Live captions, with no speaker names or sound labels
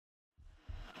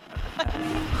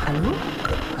Hallo?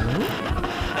 Hallo?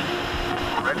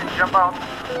 Ready to jump out.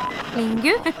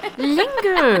 Lingu?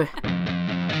 Lingu!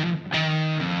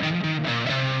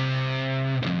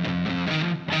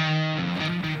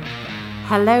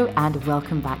 Hello and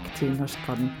welcome back to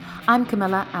Norskpodden. I'm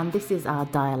Camilla and this is our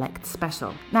dialect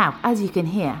special. Now, as you can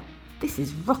hear, this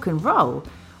is rock and roll.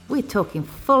 We're talking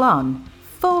full on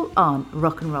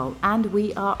rock and roll, and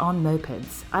we are on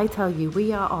mopeds. I tell you,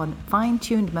 we are on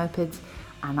fine-tuned mopeds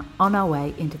and on our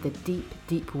way into the deep,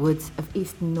 deep woods of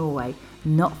eastern Norway,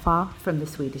 not far from the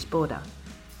Swedish border.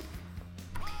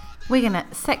 We're going to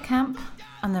set camp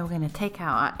and then we're going to take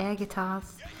out our air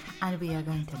guitars and we are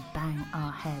going to bang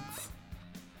our heads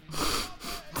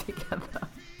together.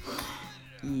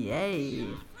 Yay!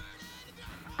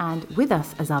 And with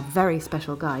us as our very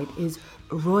special guide is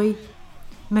Roy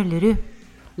Møllerud,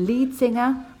 lead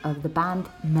singer of the band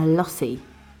Melossi.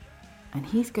 And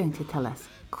he's going to tell us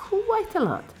quite a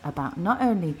lot about not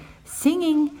only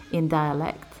singing in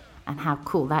dialect and how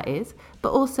cool that is,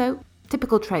 but also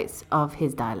typical traits of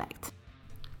his dialect.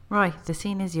 Roy, the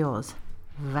scene is yours.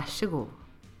 Vær så god.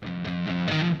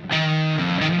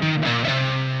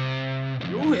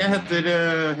 Jo, jeg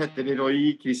heter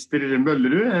Roy Christer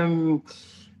Møllerud.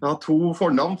 Jeg har 2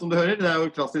 fornavn, som du hører. Det jo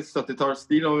klassisk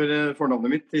 70-tallsstil over fornavnet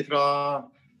mitt fra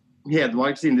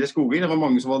Hedmarks indre skoger. Det var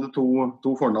mange som hadde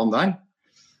to fornavn der,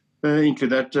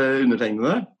 inkludert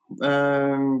undertegnede.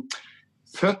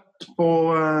 Født på,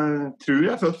 tror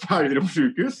jeg, født på Elverum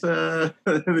sykehus,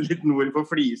 litt nord for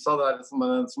Flisa, der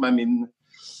som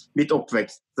mitt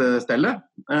oppvekststelle.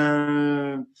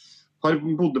 Har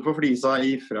bodde på Flisa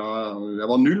fra jeg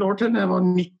var 0 år til jeg var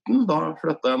 19, da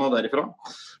flyttet jeg nå derifra.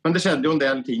 Men det skjedde jo en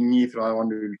del ting fra jeg var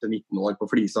 0 til 19 år på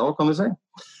Flisa, kan du si.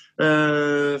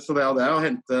 Så det hadde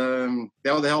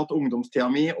jeg hatt ungdomstida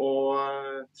mi og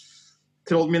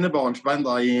trådd mine barnsbein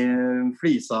da i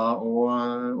Flisa og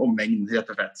omegn, rett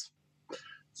og slett.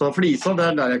 Så Flisa,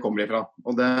 det der jeg kommer ifra.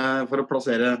 Og det, for å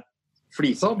plassere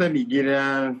Flisa, det ligger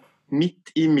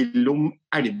midt imellom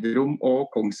Elverum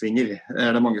og Kongsvinger,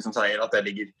 det mange som sier at det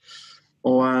ligger.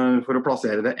 Og for å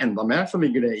plassere det enda mer, så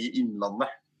ligger det i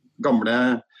innlandet.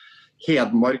 Gamle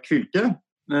Hedmark fylke,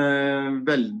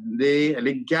 veldig,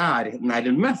 eller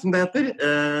gærnærme, som det heter,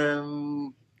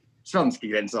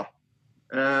 svenskegrensa.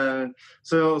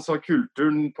 Så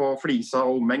kulturen på Flisa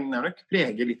og omegn nok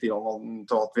preger litt til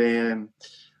at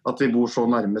vi bor så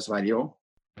nærme Sverige også.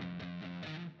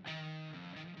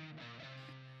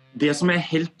 Det som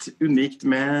helt unikt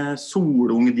med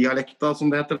solungdialekta,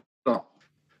 som det heter,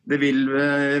 det vil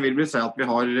bli si at vi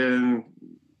har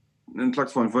en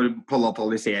slags form for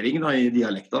palatalisering da, i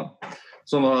dialekta.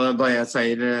 Så da jeg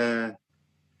sier,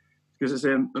 i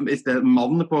stedet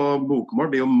mann på bokmål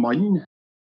blir jo mann.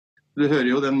 Du hører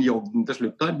jo den J-en til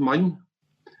slutt der, mann.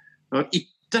 Og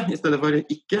ikke i stedet for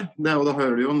ikke, da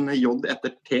hører du jo en J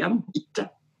etter T-en,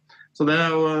 ikke. Så det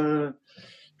jo...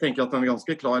 tenker at den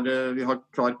ganske klar, vi har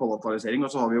klar palatalisering,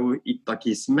 og så har vi jo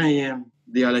itakisme i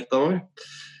dialekta vår.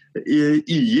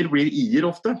 Y-er blir i-er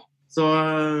ofte, så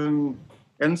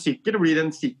en sykkel blir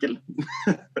en sykkel.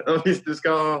 Og hvis du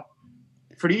skal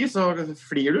fly, så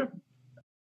flyr du.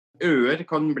 Øer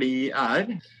kan bli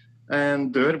er,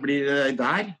 en dør blir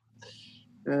der.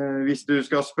 Hvis du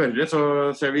skal spørre,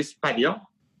 så ser vi sperja.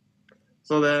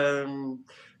 Så det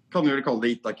kan vi vel kalle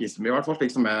det itakisme, i hvert fall, slik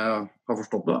som jeg har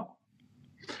forstått det da.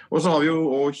 Og så har vi jo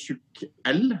også tjukk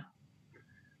L.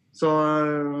 Så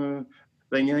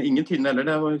det ingen tynne L'er,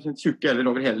 det var tjukke L'er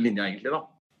over hele linja egentlig da.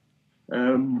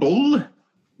 Boll,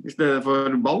 i stedet for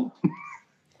ball.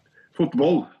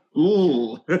 Fotball.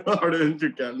 Har du en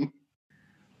tjukke L'en.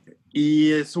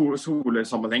 I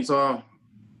solsammenheng så,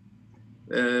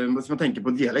 hvis man tenker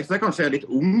på dialekt, så kanskje jeg litt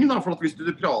ung da, for at hvis du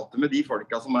prater med de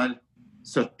folka som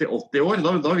 70-80 år,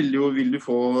 da vil du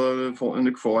få en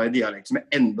dialekt som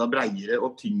en bredere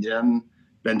og tyngre enn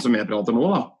den som jeg prater nå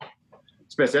da.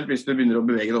 Spesielt hvis du begynner å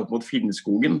bevege deg opp mot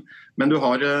Finnskogen. Men du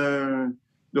har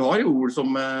jo ord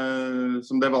som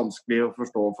det vanskelig å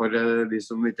forstå for de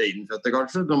som ikke innfødte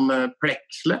kanskje. De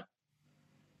pleksle.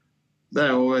 Det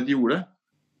jo et jorde.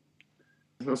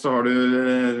 Og så har du,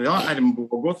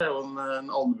 ermbågås jo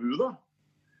en alvue da.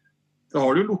 Så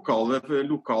har du lokale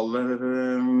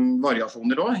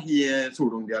variasjoner også i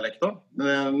solungdialekta.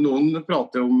 Noen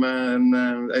prater om en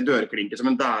dørklinker som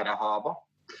en dærehava.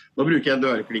 Nå bruker jeg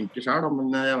dørklinker selv,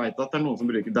 men jeg vet at det noen som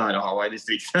bruker dærehava i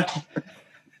distriktet.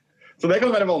 Så det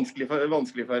kan være vanskelig for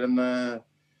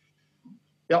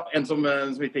en som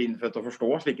ikke innfødt å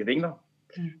forstå slike ting da.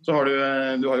 Så har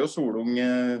du har jo solung,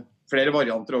 flere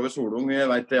varianter over solung. Jeg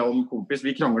vet jeg og en kompis,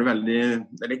 vi krangler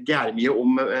veldig gærmye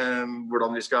om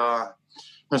hvordan vi skal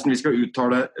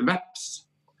uttale veps.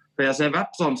 For jeg ser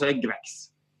veps, og han ser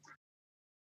gveks.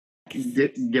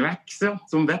 Gveks, ja,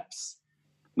 som veps.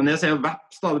 Men jeg ser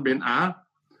veps da, det blir en æ.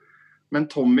 Men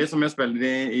Tommy, som jeg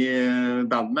spiller i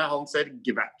band med, han ser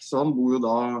gveks, så han bor jo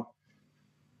da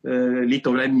litt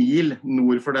over 1 mil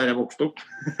nord for der jeg vokste opp.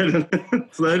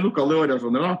 Så det lokale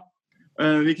variasjoner da.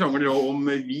 Vi krangler jo om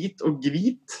hvit og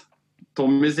hvit.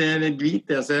 Tommy ser hvit,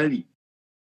 jeg ser hvit.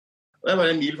 Det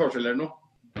bare 1 mil forskjell eller noe,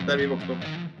 der vi vokste opp.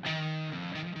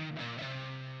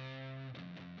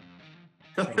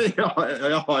 Ja,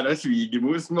 jeg har en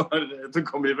svigermor som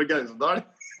kommer fra Gausedal.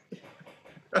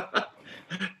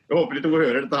 Jeg håper ikke hun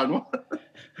hører dette her nå.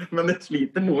 Men jeg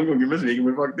sliter noen ganger med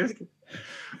svigermor faktisk.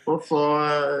 Og så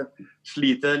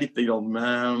sliter jeg litt grann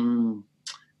med...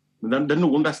 Det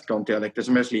noen vestkantdialekter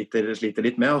som jeg sliter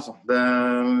litt med, altså. Det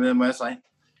må jeg si.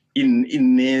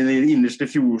 Inni innerste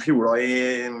fjorda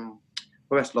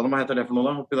på Vestlandet, hva heter det for noe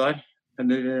da, oppi der?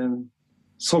 Eller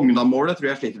Sognamålet tror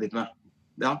jeg sliter litt med.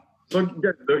 Ja, så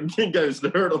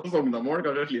Gausdøl og Sognamål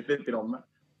kanskje jeg sliter litt grann med.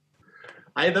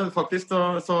 Nei, det faktisk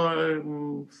så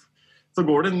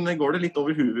går det litt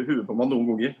over huet på meg noen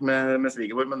ganger med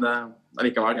svigermor, men det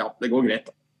likevel, ja, det går greit.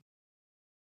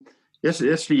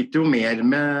 Jeg sliter jo mer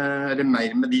med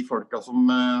de folka som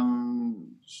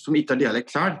ikke har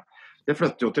dialekt selv. Jeg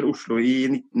flyttet jo til Oslo i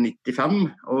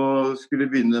 1995 og skulle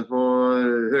begynne på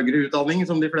høyere utdanning,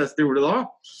 som de fleste gjorde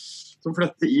da. Som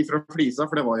flyttet fra Flisa,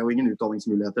 for det var jo ingen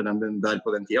utdanningsmuligheter der på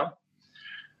den tida.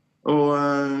 Og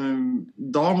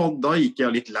da gikk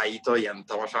jeg litt lei til å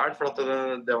gjenta meg selv, for at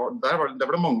det var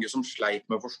det mange som sleit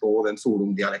med å forstå den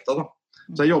solungdialekta da.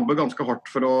 Så jeg jobber ganske hardt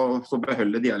for å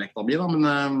beholde dialekta mi da, men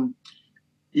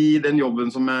i den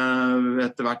jobben som jeg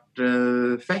etter hvert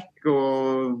fikk, og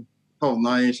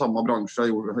havna i samme bransje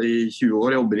i 20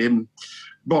 år, jeg jobber i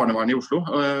barnevernet i Oslo,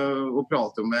 og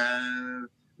prater med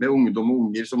ungdom og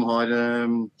unger som har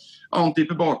annen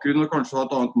type bakgrunn, og kanskje har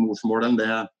et annet morsmål enn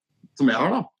det som jeg har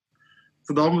da.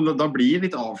 Så da blir det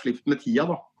litt avslipt med tida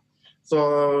da. Så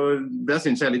det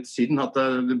synes jeg litt synd, at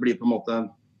det blir på en måte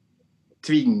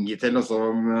tvinget til å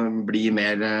bli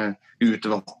mer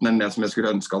utvattnet enn det som jeg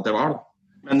skulle ønske at jeg var da.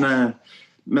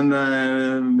 Men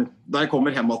da jeg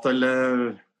kommer hjemme til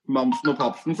mamsen og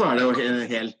papsen, så det jo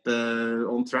helt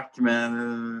on track med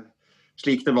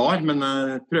slik det var. Men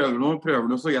prøver nå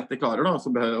så gjett jeg klarer da,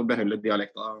 så å beholde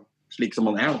dialekta slik som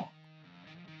man da.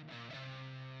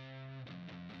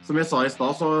 Som jeg sa i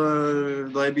sted, så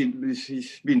da jeg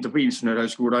begynte på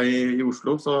ingeniørhøgskolen i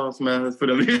Oslo, som jeg for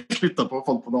øvrig sluttet på og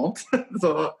fant på noe annet,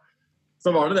 så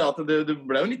var det at det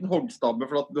ble jo en liten hoggstabbe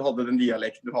for at du hadde den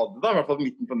dialekten du hadde da, i hvert fall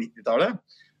midten på 90-tallet.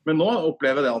 Men nå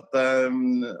opplever jeg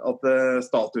at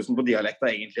statusen på dialekta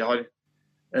egentlig har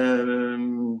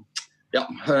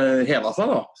hevet seg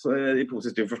da, i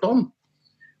positiv forstand.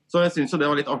 Så jeg synes jo det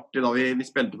var litt artig da vi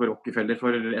spilte på Rockefeller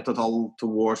for 1,5–2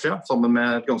 år siden, sammen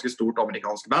med et ganske stort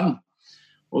amerikansk band.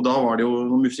 Og da var det jo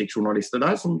noen musikkjournalister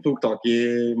der som tok tak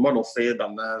i Malossi,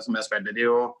 bandet som jeg spiller i,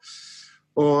 og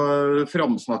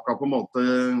framsnakket på en måte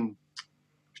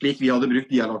slik vi hadde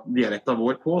brukt dialekta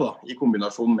vår på da, i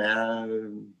kombinasjon med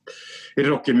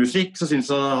rockemusikk, så synes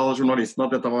journalisten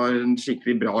at dette var en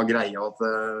skikkelig bra greie, at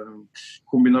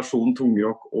kombinasjonen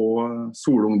tungrock og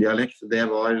solungdialekt, det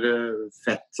var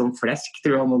fett som flesk,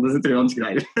 tror jeg han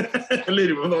skrev. Jeg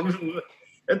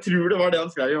tror det var det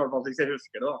han skrev, i hvert fall hvis jeg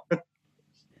husker det da.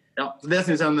 Ja, så det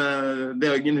synes jeg det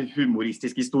jo ingen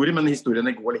humoristisk historie, men historien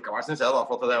går likevel, synes jeg da,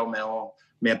 for at det jo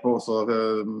med på å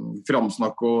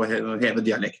framsnakke og heve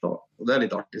dialekt, og det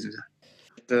litt artig, synes jeg.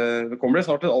 Det kommer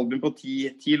snart et album på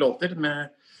 10 låter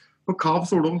på Kav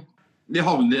Solung. Vi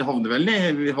havner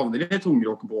i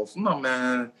tungrockbåsen da,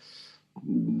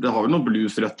 det har jo noen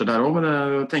bluesrøtter der også, men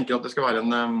jeg tenker at det skal være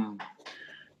en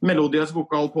melodiøs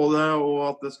vokal på det, og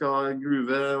at det skal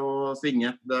groove og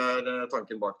svinge. Det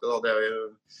tanken bak det da.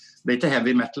 Det ikke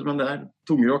heavy metal, men det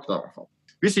tungrock da i hvert fall.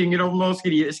 Vi synger om og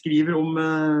skriver om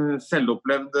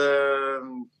selvopplevd,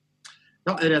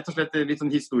 rett og slett litt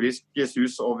sånn historisk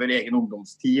sus over egen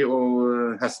ungdomstid,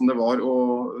 og hesten det var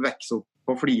å vekse opp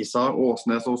på Flisa,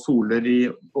 Åsnes og Soler i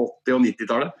 80- og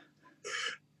 90-tallet.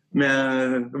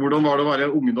 Hvordan var det å være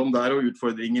ungdom der og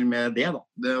utfordringer med det da?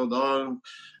 Og da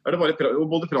det bare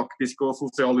både praktiske og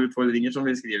sosiale utfordringer som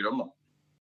vi skriver om da.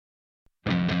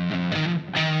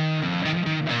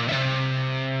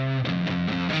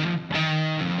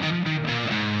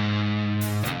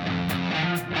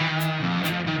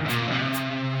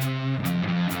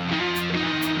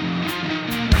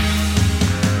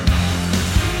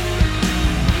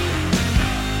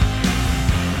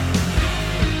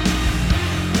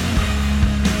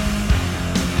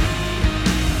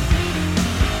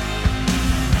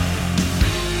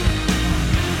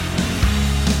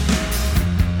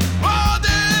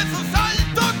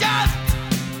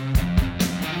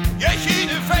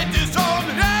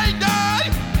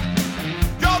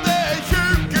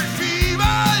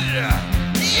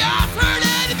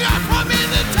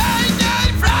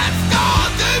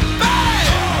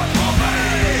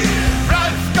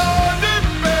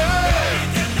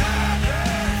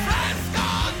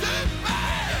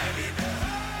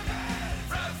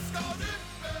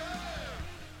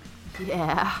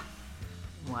 there.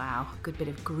 Wow, good bit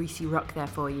of greasy rock there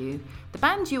for you. The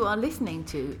band you are listening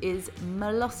to is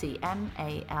Malossi,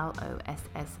 Malossi.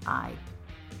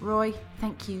 Roy,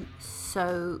 thank you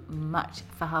so much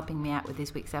for helping me out with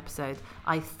this week's episode.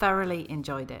 I thoroughly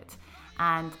enjoyed it.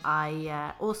 And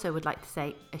I also would like to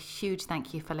say a huge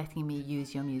thank you for letting me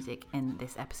use your music in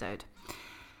this episode.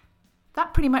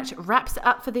 That pretty much wraps it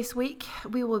up for this week.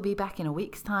 We will be back in a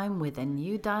week's time with a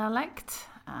new dialect.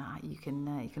 You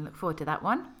can look forward to that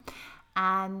one.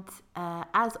 And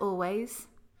as always,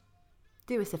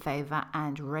 do us a favour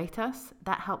and rate us.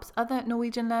 That helps other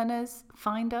Norwegian learners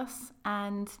find us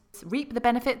and reap the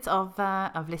benefits of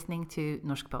listening to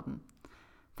Norskpodden.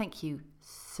 Thank you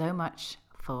so much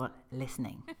for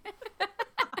listening.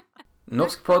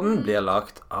 Norskpodden blir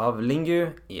lagt av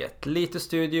Lingu i et lite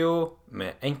studio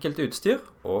med enkelt utstyr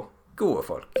og gode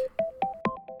folk.